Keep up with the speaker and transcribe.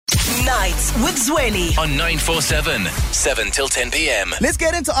Nights with Zweli on 947, 7 till 10 p.m. Let's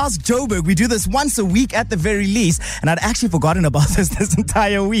get into Ask Joburg. We do this once a week at the very least, and I'd actually forgotten about this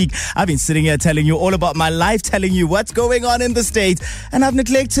entire week. I've been sitting here telling you all about my life, telling you what's going on in the States, and I've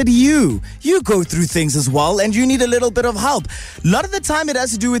neglected you. You go through things as well, and you need a little bit of help. A lot of the time it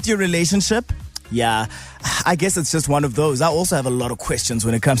has to do with your relationship. Yeah, I guess it's just one of those. I also have a lot of questions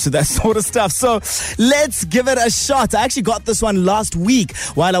when it comes to that sort of stuff. So let's give it a shot. I actually got this one last week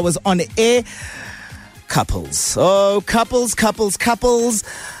while I was on air. Couples. Oh, couples.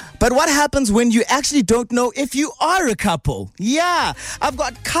 But what happens when you actually don't know if you are a couple? Yeah, I've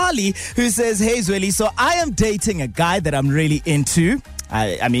got Carly who says, hey, Zweli, so I am dating a guy that I'm really into.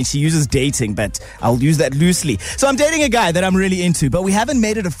 I mean, she uses dating, but I'll use that loosely. So I'm dating a guy that I'm really into, but we haven't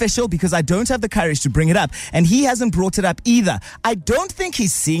made it official because I don't have the courage to bring it up. And he hasn't brought it up either. I don't think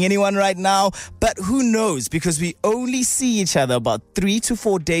he's seeing anyone right now, but who knows? Because we only see each other about 3 to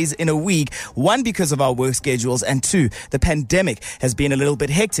 4 days in a week. One, because of our work schedules, and two, the pandemic has been a little bit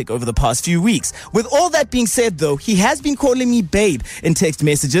hectic over the past few weeks. With all that being said, though, he has been calling me babe in text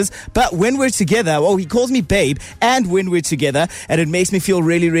messages, but when we're together, he calls me babe, and when we're together, and it makes me feel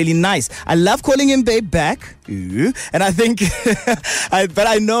really, really nice. I love calling him babe back. Ooh. And I think, but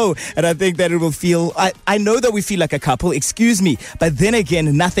I know, and I think that it will feel, I know that we feel like a couple, excuse me, but then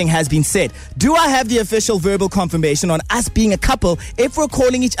again, nothing has been said. Do I have the official verbal confirmation on us being a couple if we're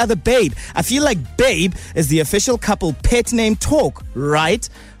calling each other babe? I feel like babe is the official couple pet name talk, right?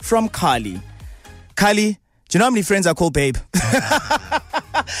 From Carly. Carly, do you know how many friends I call babe?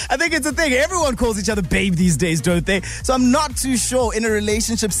 I think it's a thing. Everyone calls each other babe these days, don't they? So I'm not too sure in a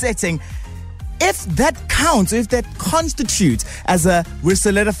relationship setting if that counts, or if that constitutes as we're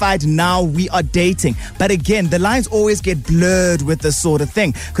solidified now, we are dating. But again, the lines always get blurred with this sort of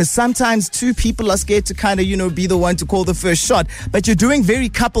thing, because sometimes two people are scared to kind of, be the one to call the first shot, but you're doing very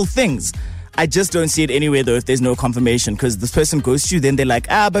couple things. I just don't see it anywhere, though, if there's no confirmation, because this person goes to you, then they're like,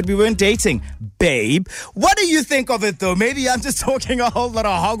 but we weren't dating, babe. What do you think of it, though? Maybe I'm just talking a whole lot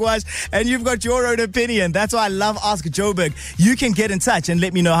of hogwash, and you've got your own opinion. That's why I love Ask Joburg. You can get in touch and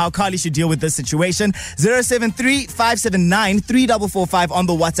let me know how Carly should deal with this situation. 073-579-3445 on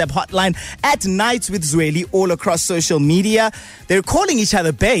the WhatsApp hotline, at Nights with Zweli, all across social media. They're calling each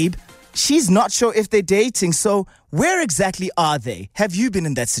other babe. She's not sure if they're dating, so where exactly are they? Have you been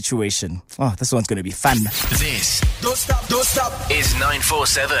in that situation? Oh, this one's going to be fun. This Don't Stop is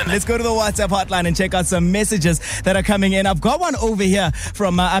 947. Let's go to the WhatsApp hotline and check out some messages that are coming in. I've got one over here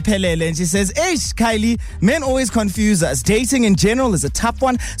from Apelele, and she says, hey, Kylie, men always confuse us. Dating in general is a tough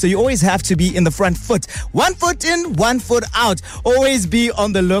one, so you always have to be in the front foot. 1 foot in, 1 foot out. Always be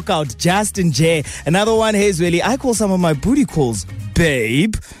on the lookout. Justin J. Another one, hey, Zweli, I call some of my booty calls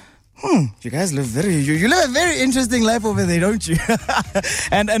babe. You guys live you live a very interesting life over there, don't you?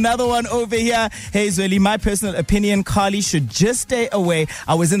 And another one over here. Hey, Zweli, my personal opinion, Carly should just stay away.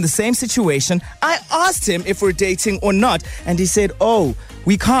 I was in the same situation. I asked him if we're dating or not, and he said,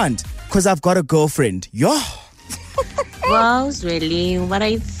 we can't, because I've got a girlfriend. Yo. Well, Zweli, what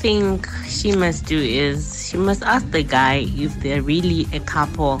I think she must do is she must ask the guy if they're really a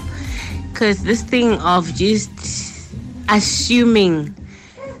couple. Because this thing of just assuming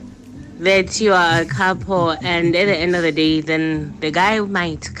that you are a couple, and at the end of the day, then the guy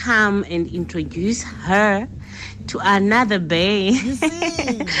might come and introduce her to another bae.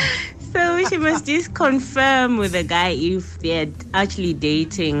 So she must just confirm with the guy if they're actually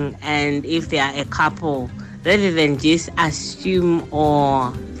dating and if they are a couple, rather than just assume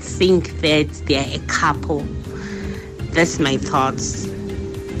or think that they're a couple. That's my thoughts.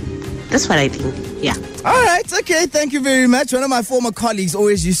 That's what I think, yeah. All right, okay, thank you very much. One of my former colleagues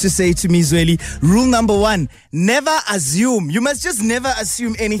always used to say to me, Zweli, rule number 1, never assume. You must just never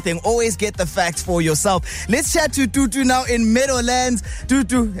assume anything. Always get the facts for yourself. Let's chat to Tutu now in Meadowlands.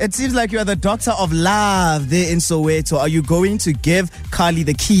 Tutu, it seems like you are the doctor of love there in Soweto. Are you going to give Carly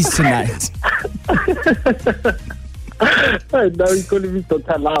the keys tonight? Now you're calling me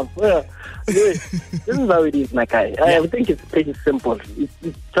Dr. Love. This is how it is, my guy. I think it's pretty simple. It's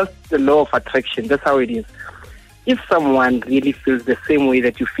just the law of attraction. That's how it is. If someone really feels the same way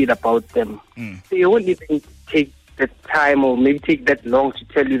that you feel about them, they won't even take the time or maybe take that long to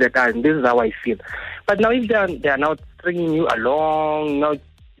tell you that this is how I feel. But now if they are now stringing you along, now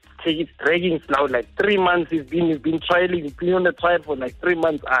it's dragging now like 3 months. You've been trialing, you've been on the trial for like 3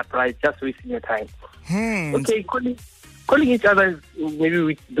 months. Right, just wasting your time. Okay, calling each other maybe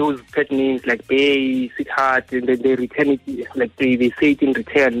with those pet names like bae, sweetheart, and then they return it like they say it in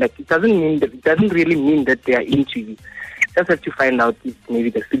return. Like it doesn't really mean that they are into you. just have to find out if maybe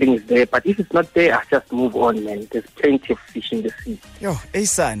the feeling is there. But if it's not there, just move on, man. There's plenty of fish in the sea. Yo,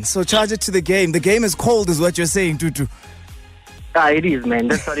 son, so charge it to the game. The game is cold is what you're saying, Tutu. It is, man.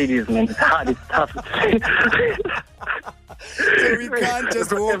 That's what it is, man. It's hard. It's tough. So we can't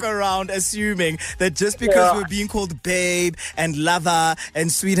just walk around assuming that just because we're being called babe and lover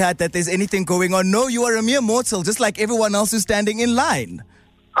and sweetheart that there's anything going on. No, you are a mere mortal, just like everyone else who's standing in line.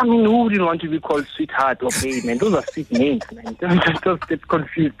 I mean, who wouldn't want to be called sweetheart or babe, man? Those are sweet names, man. Don't get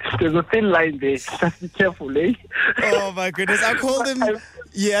confused. There's a thin line there. Just be careful, eh? Oh, my goodness. I called him...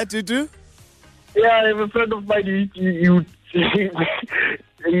 Yeah, Tutu? Yeah, I have a friend of mine.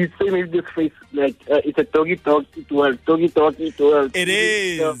 You say maybe this phrase like it's a doggy dog eat world, doggy dog eat world. It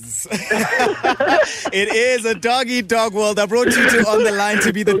is. It is a doggy dog world. I brought Tutu on the line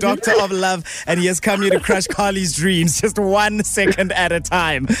to be the doctor of love, and he has come here to crush Carly's dreams just 1 second at a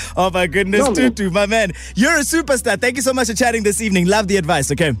time. Oh my goodness, no, Tutu, my man, you're a superstar. Thank you so much for chatting this evening. Love the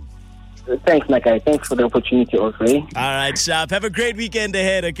advice. Okay. Thanks, my guy. Thanks for the opportunity, also. Eh? All right, sharp. Have a great weekend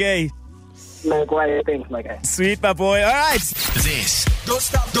ahead. Okay. Likewise, thanks, my guy. Sweet, my boy. All right. This Don't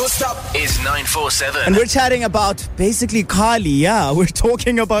Stop is 947. And we're chatting about basically Carly. Yeah, we're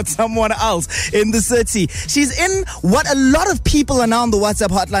talking about someone else in the city. She's in what a lot of people are now on the WhatsApp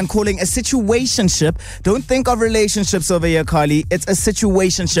hotline calling a situationship. Don't think of relationships over here, Carly. It's a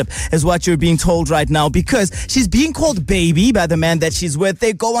situationship is what you're being told right now, because she's being called baby by the man that she's with.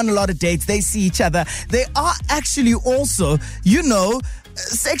 They go on a lot of dates. They see each other. They are actually also,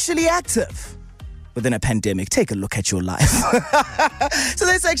 sexually active. Within a pandemic, take a look at your life. So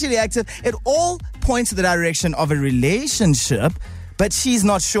they're sexually active. It all points in the direction of a relationship, but she's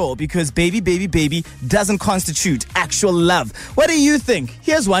not sure because baby doesn't constitute actual love. What do you think?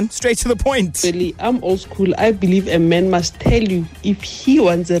 Here's one, straight to the point. Really, I'm old school. I believe a man must tell you if he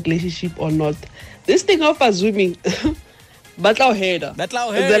wants a relationship or not. This thing of assuming, they'll head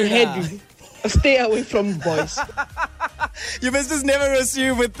you. Stay away from boys. You must just never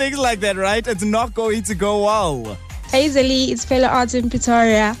assume with things like that, right? It's not going to go well. Hey Zeli, it's Fellow Arts in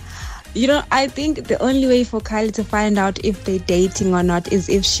Pretoria. I think the only way for Kylie to find out if they're dating or not is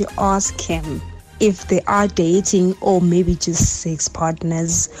if she asks him if they are dating, or maybe just sex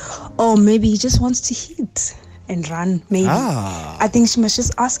partners, or maybe he just wants to hit and run, maybe. I think she must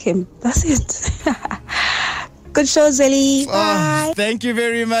just ask him. That's it. Good show, Zweli. Bye. Thank you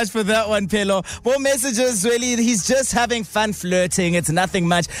very much for that one, Pelo. More messages, Zweli. He's just having fun flirting. It's nothing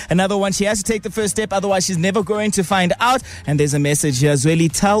much. Another one, she has to take the first step, otherwise she's never going to find out. And there's a message here, Zweli,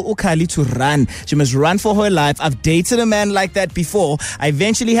 tell Ukali to run. She must run for her life. I've dated a man like that before. I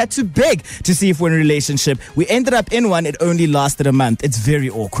eventually had to beg to see if we're in a relationship. We ended up in one. It only lasted a month. It's very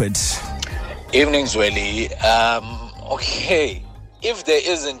awkward. Evening, Zweli. Okay. If there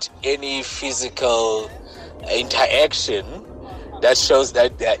isn't any physical interaction that shows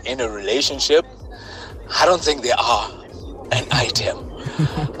that they're in a relationship, I don't think they are an item.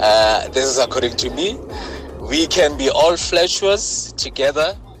 This is according to me. We can be all flirtatious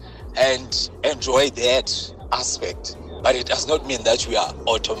together and enjoy that aspect, but it does not mean that we are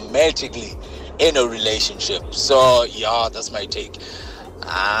automatically in a relationship. So yeah, that's my take.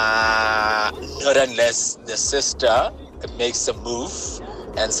 Not unless the sister makes a move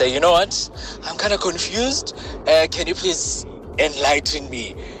and say, you know what, I'm kind of confused. Can you please enlighten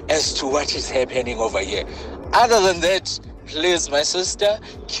me as to what is happening over here? Other than that, please, my sister,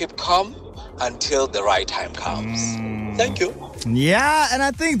 keep calm until the right time comes. Thank you. Yeah, and I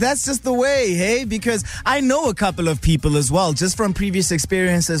think that's just the way, hey? Because I know a couple of people as well, just from previous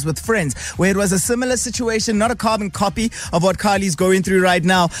experiences with friends, where it was a similar situation, not a carbon copy of what Carly's going through right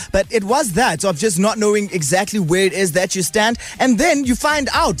now, but it was that of just not knowing exactly where it is that you stand. And then you find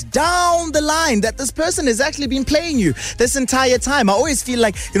out down the line that this person has actually been playing you this entire time. I always feel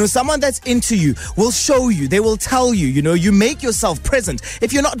like, someone that's into you will show you, they will tell you, you make yourself present.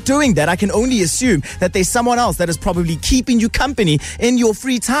 If you're not doing that, I can only assume that there's someone else that is probably keeping you company in your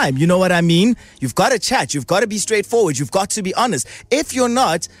free time. You know what I mean? You've got to chat. You've got to be straightforward. You've got to be honest. If you're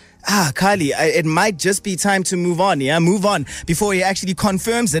not, Carly, it might just be time to move on. Yeah, move on before he actually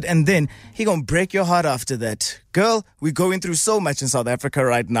confirms it, and then he gonna break your heart after that. Girl, we're going through so much in South Africa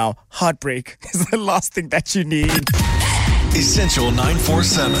right now. Heartbreak is the last thing that you need. Essential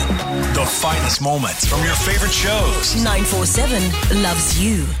 947. The finest moments from your favorite shows. 947 loves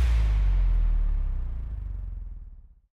you.